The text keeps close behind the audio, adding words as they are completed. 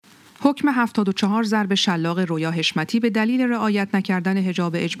حکم 74 ضربه شلاق رویا حشمتی به دلیل رعایت نکردن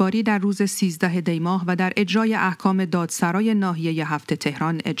حجاب اجباری در روز 13 دی ماه و در اجرای احکام دادسرای ناحیه 7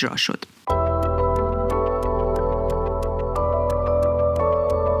 تهران اجرا شد.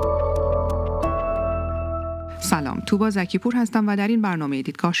 سلام، توبا زکیپور هستم و در این برنامه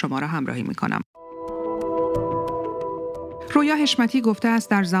دیدگاه شما را همراهی می‌کنم. رویا حشمتی گفته است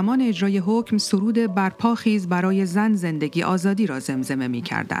در زمان اجرای حکم سرود برپاخیز برای زندگی آزادی را زمزمه می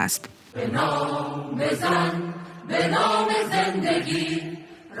کرده است. به نام زن، به نام زندگی،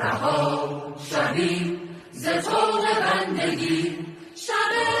 رها شوی ز طوق بندگی،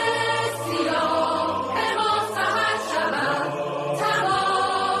 شب سیاه ما سحر شود،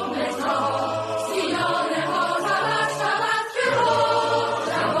 تمام تا سیانه ها سبر شود که رو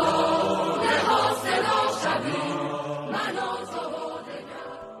جوانه ها صدا شوی.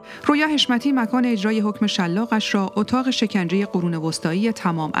 رویا حشمتی مکان اجرای حکم شلاقش را اتاق شکنجه قرون وسطایی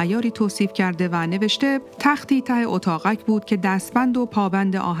تمام عیاری توصیف کرده و نوشته تختی ته اتاقک بود که دستبند و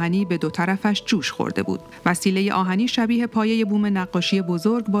پابند آهنی به دو طرفش جوش خورده بود. وسیله آهنی شبیه پایه بوم نقاشی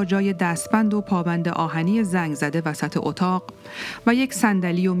بزرگ با جای دستبند و پابند آهنی زنگ زده وسط اتاق و یک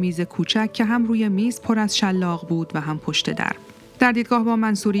صندلی و میز کوچک که هم روی میز پر از شلاق بود و هم پشت در. در دیدگاه با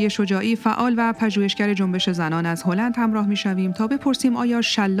منصوره شجاعی فعال و پژوهشگر جنبش زنان از هلند همراه می‌شویم تا بپرسیم آیا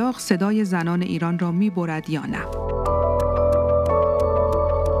شلاق صدای زنان ایران را می‌برد یا نه.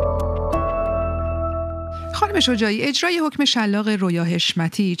 خانم شجاعی، اجرای حکم شلاق رویا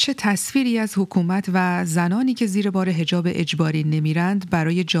حشمتی چه تصویری از حکومت و زنانی که زیر بار حجاب اجباری نمیرند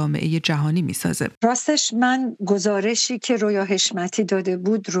برای جامعه جهانی میسازه؟ راستش من گزارشی که رویا حشمتی داده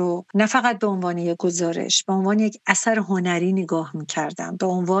بود رو نه فقط به عنوان یک گزارش، به عنوان یک اثر هنری نگاه میکردم، به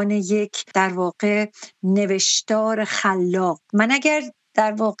عنوان یک در واقع نوشتار خلاق. من اگر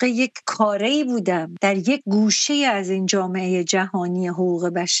در واقع یک کاره‌ای بودم در یک گوشه از این جامعه جهانی حقوق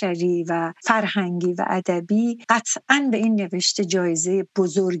بشری و فرهنگی و ادبی، قطعاً به این نوشته جایزه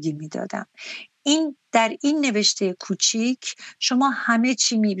بزرگی میدادم. در این نوشته کوچیک شما همه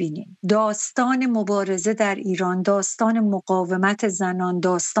چی میبینید. داستان مبارزه در ایران، داستان مقاومت زنان،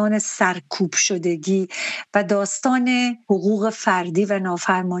 داستان سرکوب شدگی و داستان حقوق فردی و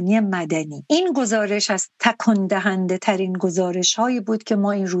نافرمانی مدنی. این گزارش از تکان دهنده ترین گزارش هایی بود که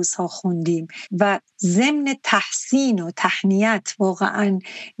ما این روزها خوندیم و ضمن تحسین و تهنیت واقعا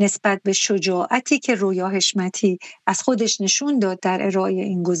نسبت به شجاعتی که رویا حشمتی از خودش نشون داد در ارائه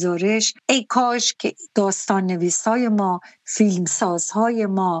این گزارش، ای کاش که داستان نویس‌های ما، فیلمسازهای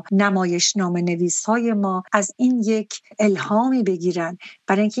ما، نمایشنامه نویس‌های ما از این یک الهامی بگیرن،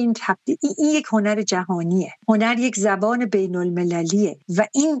 برای اینکه این یک هنر جهانیه، هنر یک زبان بین المللیه و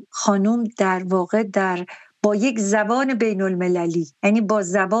این خانم در واقع با یک زبان بین المللی، یعنی با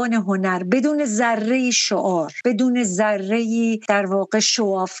زبان هنر، بدون ذره شعار، بدون ذره در واقع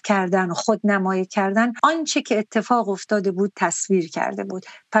شواف کردن، خودنمایی کردن، آنچه که اتفاق افتاده بود تصویر کرده بود.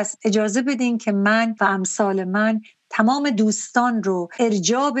 پس اجازه بدین که من و امثال من تمام دوستان رو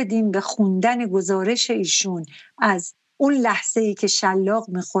ارجاع بدیم به خوندن گزارش ایشون از اون لحظه‌ای که شلاق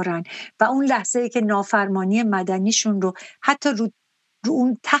میخورن و اون لحظه‌ای که نافرمانی مدنیشون رو حتی رو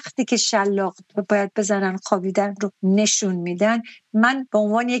اون تختی که شلاق باید بزنن خوابیدن رو نشون میدن. من به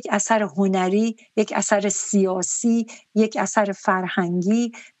عنوان یک اثر هنری، یک اثر سیاسی، یک اثر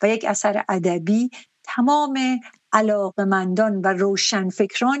فرهنگی و یک اثر ادبی تمام علاقه‌مندان و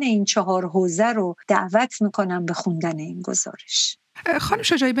روشنفکران این 4 حوزه رو دعوت میکنم به خوندن این گزارش. خانم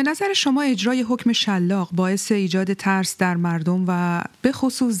شجاعی، به نظر شما اجرای حکم شلاق باعث ایجاد ترس در مردم و به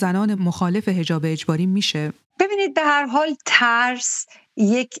خصوص زنان مخالف حجاب اجباری میشه؟ ببینید، به هر حال ترس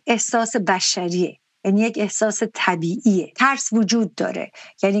یک احساس بشریه، یعنی یک احساس طبیعیه. ترس وجود داره،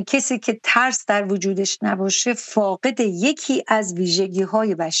 یعنی کسی که ترس در وجودش نباشه فاقد یکی از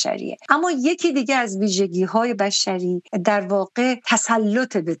ویژگی‌های بشریه. اما یکی دیگه از ویژگی‌های بشری در واقع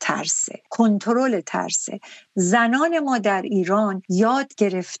تسلط به ترسه، کنترل ترسه. زنان ما در ایران یاد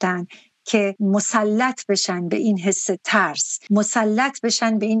گرفتن که مسلط بشن به این حس ترس، مسلط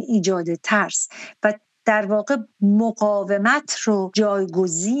بشن به این ایجاد ترس و در واقع مقاومت رو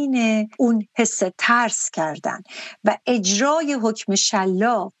جایگزین اون حس ترس کردن و اجرای حکم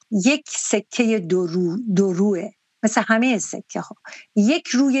شلاق یک سکه دوروه، مثل همه سکه ها. یک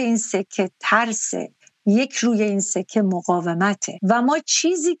روی این سکه ترسه، یک روی این سکه مقاومته و ما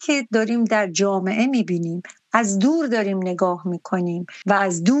چیزی که داریم در جامعه میبینیم، از دور داریم نگاه میکنیم و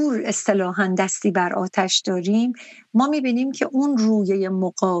از دور اصطلاحاً دستی بر آتش داریم، ما میبینیم که اون رویه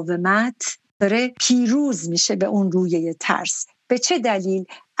مقاومت داره پیروز میشه به اون رویه ترس. به چه دلیل؟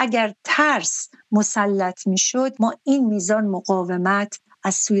 اگر ترس مسلط میشد ما این میزان مقاومت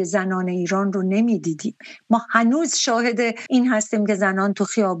از سوی زنان ایران رو نمیدیدیم. ما هنوز شاهد این هستیم که زنان تو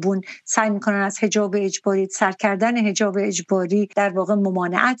خیابون سعی میکنن از حجاب اجباری، سر کردن حجاب اجباری در واقع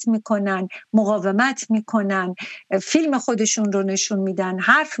ممانعت میکنن، مقاومت میکنن، فیلم خودشون رو نشون میدن،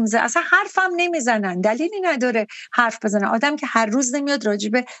 حرف میزنن، اصلا حرف هم نمیزنن، دلیلی نداره حرف بزنن. آدم که هر روز نمیاد راجع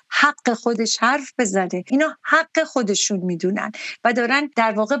به حق خودش حرف بزنه، اینا حق خودشون میدونن و دارن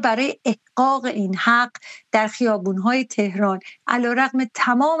در واقع برای احقاق این حق در خیابون‌های تهران علیرغم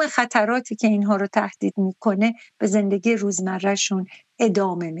تمام خطراتی که اینها رو تهدید میکنه به زندگی روزمرهشون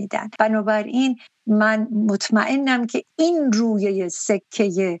ادامه میدن. بنابراین من مطمئنم که این رویه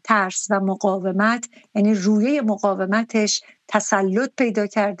سکه ترس و مقاومت، یعنی رویه مقاومتش تسلط پیدا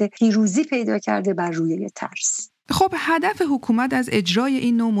کرده، پیروزی پیدا کرده بر رویه ترس. خب هدف حکومت از اجرای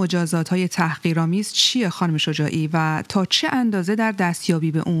این نوع مجازات‌های تحقیرآمیز چیه خانم شجاعی و تا چه اندازه در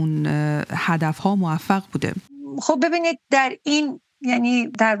دستیابی به اون هدف‌ها موفق بوده؟ خب ببینید، در این یعنی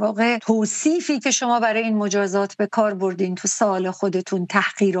در واقع توصیفی که شما برای این مجازات به کار بردین تو سوال خودتون،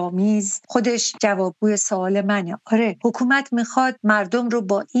 تحقیرآمیز، خودش جوابگوی سوال منه. آره، حکومت میخواد مردم رو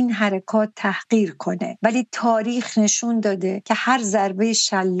با این حرکات تحقیر کنه، ولی تاریخ نشون داده که هر ضربه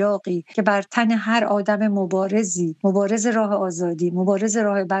شلاقی که بر تن هر آدم مبارز راه آزادی، مبارز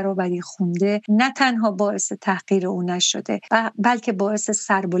راه برابری خونده، نه تنها باعث تحقیر اون نشده بلکه باعث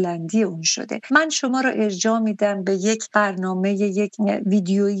سربلندی اون شده. من شما رو ارجاع میدم به یک برنامه، یک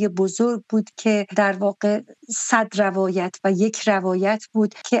ویدیویی بزرگ بود که در واقع 100 روایت و یک روایت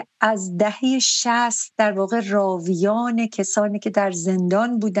بود که از دهه 60 در واقع راویان، کسانی که در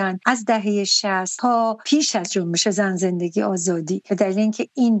زندان بودن از دهه 60 تا پیش از جنبش زن زندگی آزادی، به دلیل اینکه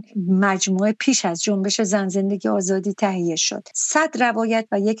این مجموعه پیش از جنبش زن زندگی آزادی تهیه شد. 100 روایت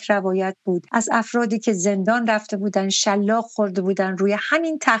و یک روایت بود از افرادی که زندان رفته بودن، شلاق خورده بودن، روی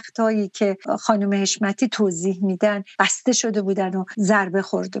همین تختایی که خانم حشمتی توضیح میدن بسته شده بودن و ضربه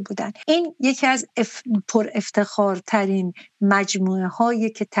خورده بودن. این یکی از پر افتخارترین مجموعه هایی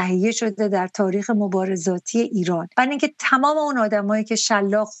که تهیه شده در تاریخ مبارزاتی ایران. برای اینکه تمام اون آدمایی که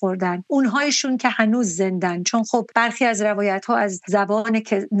شلاق خوردن، اونهایشون که هنوز زندن، چون خب برخی از روایت ها از زبان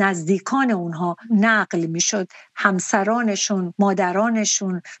که نزدیکان اونها نقل میشد، همسرانشون،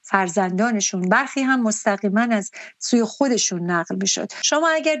 مادرانشون، فرزندانشون، برخی هم مستقیما از سوی خودشون نقل میشد. شما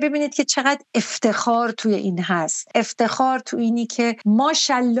اگر ببینید که چقدر افتخار توی این هست، افتخار تو اینی که ما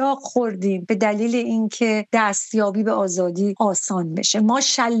شلاق خوردیم به دلیل اینکه دستیابی به آزادی آسان بشه، ما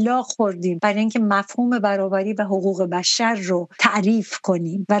شلاق خوردیم برای اینکه مفهوم برابری و حقوق بشر رو تعریف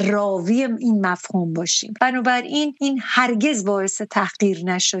کنیم و راوی این مفهوم باشیم. بنابراین این هرگز باعث تحقیر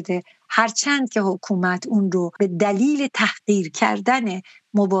نشده، هرچند که حکومت اون رو به دلیل تحقیر کردن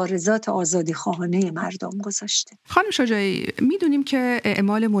مبارزات آزادی خواهانه مردم گذاشته. خانم شجاعی، میدونیم که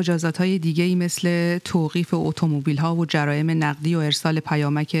اعمال مجازات‌های دیگه‌ای مثل توقیف اتومبیل‌ها و جرایم نقدی و ارسال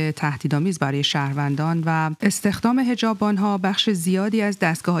پیامک تهدیدآمیز برای شهروندان و استخدام حجابان‌ها بخش زیادی از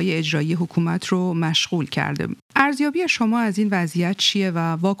دستگاه‌های اجرایی حکومت رو مشغول کرده. ارزیابی شما از این وضعیت چیه و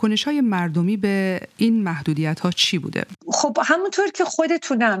واکنش‌های مردمی به این محدودیت‌ها چی بوده؟ خب همونطور که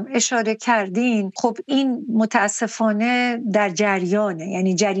خودتونم اشاره کردین، خب این متاسفانه در جریانه،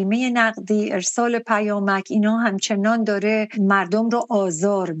 یعنی جریمه نقدی، ارسال پیامک، اینا همچنان داره مردم رو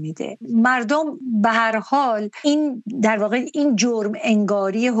آزار میده. مردم به هر حال این در واقع این جرم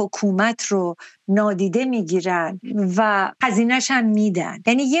انگاری حکومت رو نادیده میگیرن و هزینه‌ش هم میدن.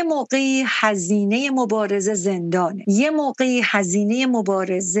 یعنی یه موقعی هزینه مبارزه زندانه، یه موقعی هزینه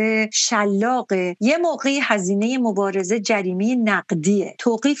مبارزه شلاقه، یه موقعی هزینه مبارزه جریمه نقدیه،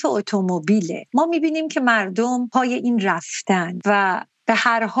 توقیف اتومبیله. ما میبینیم که مردم پای این رفتن و به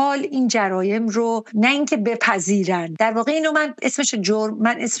هر حال این جرایم رو نه اینکه بپذیرن، در واقع اینو من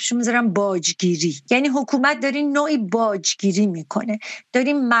اسمش میذارم باجگیری. یعنی حکومت داره نوعی باجگیری میکنه،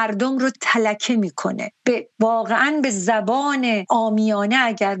 داره مردم رو تلکه میکنه. واقعا به زبان عامیانه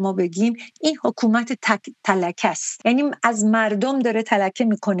اگر ما بگیم، این حکومت تلکه است. یعنی از مردم داره تلکه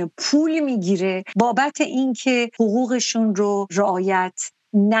میکنه، پول میگیره بابت اینکه حقوقشون رو رعایت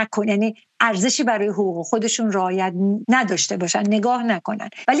نکنه، یعنی ارزشی برای حقوق خودشون رعایت نداشته باشن، نگاه نکنن.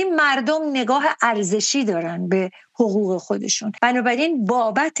 ولی مردم نگاه ارزشی دارن به حقوق خودشون. بنابراین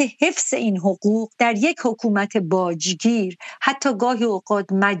بابت حفظ این حقوق در یک حکومت باجگیر حتی گاهی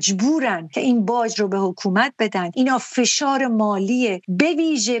اوقات مجبورن که این باج رو به حکومت بدن. اینا فشار مالی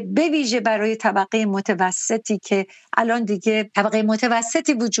به ویژه برای طبقه متوسطی که الان دیگه طبقه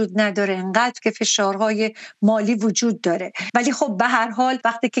متوسطی وجود نداره، انقدر که فشارهای مالی وجود داره. ولی خب به هر حال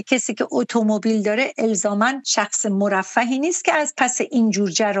وقتی که کسی که اتومبیل داره الزاماً شخص مرفهی نیست که از پس اینجور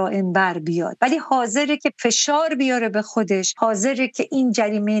جرائم بر بیاد، ولی حاضره که فشار بیاره بیاره به خودش، حاضره که این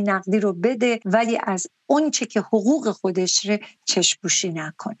جریمه نقدی رو بده، ولی از اون چه که حقوق خودش رو چشم‌پوشی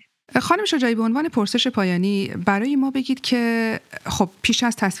نکنه. خانم شجاعی، به عنوان پرسش پایانی برای ما بگید که خب پیش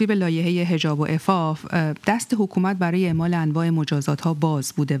از تصویب لایحه حجاب و عفاف دست حکومت برای اعمال انواع مجازات‌ها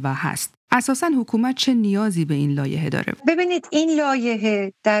باز بوده و هست. اساساً حکومت چه نیازی به این لایحه داره؟ ببینید این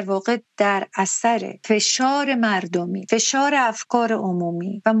لایحه در واقع در اثر فشار مردمی، فشار افکار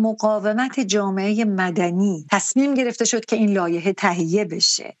عمومی و مقاومت جامعه مدنی تصمیم گرفته شد که این لایحه تهیه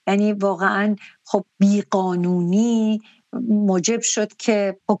بشه. یعنی واقعاً خب بیقانونی موجب شد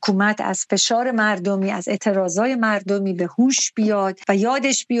که حکومت از فشار مردمی، از اعتراضای مردمی به هوش بیاد و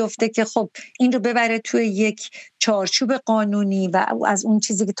یادش بیفته که خب این رو ببره توی یک چارچوب قانونی و از اون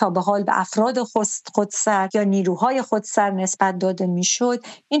چیزی که تا به حال به افراد خودسر یا نیروهای خودسر نسبت داده میشد،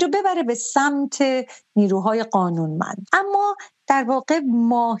 این رو ببره به سمت نیروهای قانونمند. اما در واقع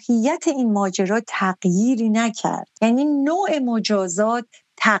ماهیت این ماجرا تغییری نکرد، یعنی نوع مجازات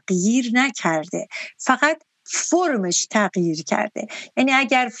تغییر نکرده، فقط فرمش تغییر کرده. یعنی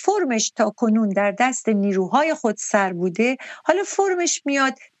اگر فرمش تا کنون در دست نیروهای خودسر بوده، حالا فرمش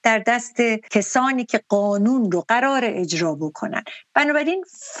میاد در دست کسانی که قانون رو قرار اجرا بکنن. بنابراین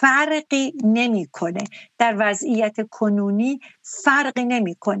فرقی نمیکنه، در وضعیت کنونی فرقی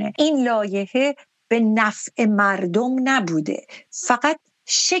نمیکنه. این لایحه به نفع مردم نبوده، فقط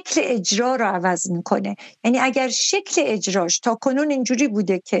شکل اجرا رو عوض میکنه. یعنی اگر شکل اجراش تا کنون اینجوری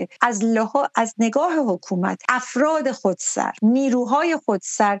بوده که از نگاه حکومت افراد خودسر، نیروهای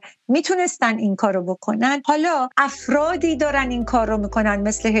خودسر میتونستن این کار رو بکنن، حالا افرادی دارن این کار رو میکنن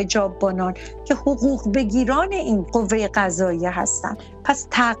مثل حجاب بانان که حقوق بگیران این قوه قضاییه هستن. پس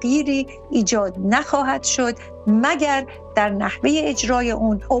تغییری ایجاد نخواهد شد مگر در نحوه اجرای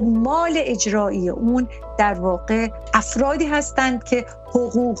اون، عمال اجرایی اون در واقع افرادی هستند که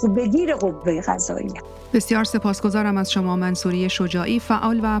حقوق بگیر قوه قضاییه. بسیار سپاسگزارم از شما منصوره شجاعی،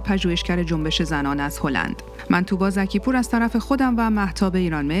 فعال و پژوهشگر جنبش زنان از هلند. من توبا زکیپور از طرف خودم و مهتاب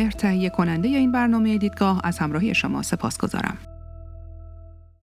ایرانمهر تهیه کننده این برنامه دیدگاه از همراهی شما سپاسگزارم.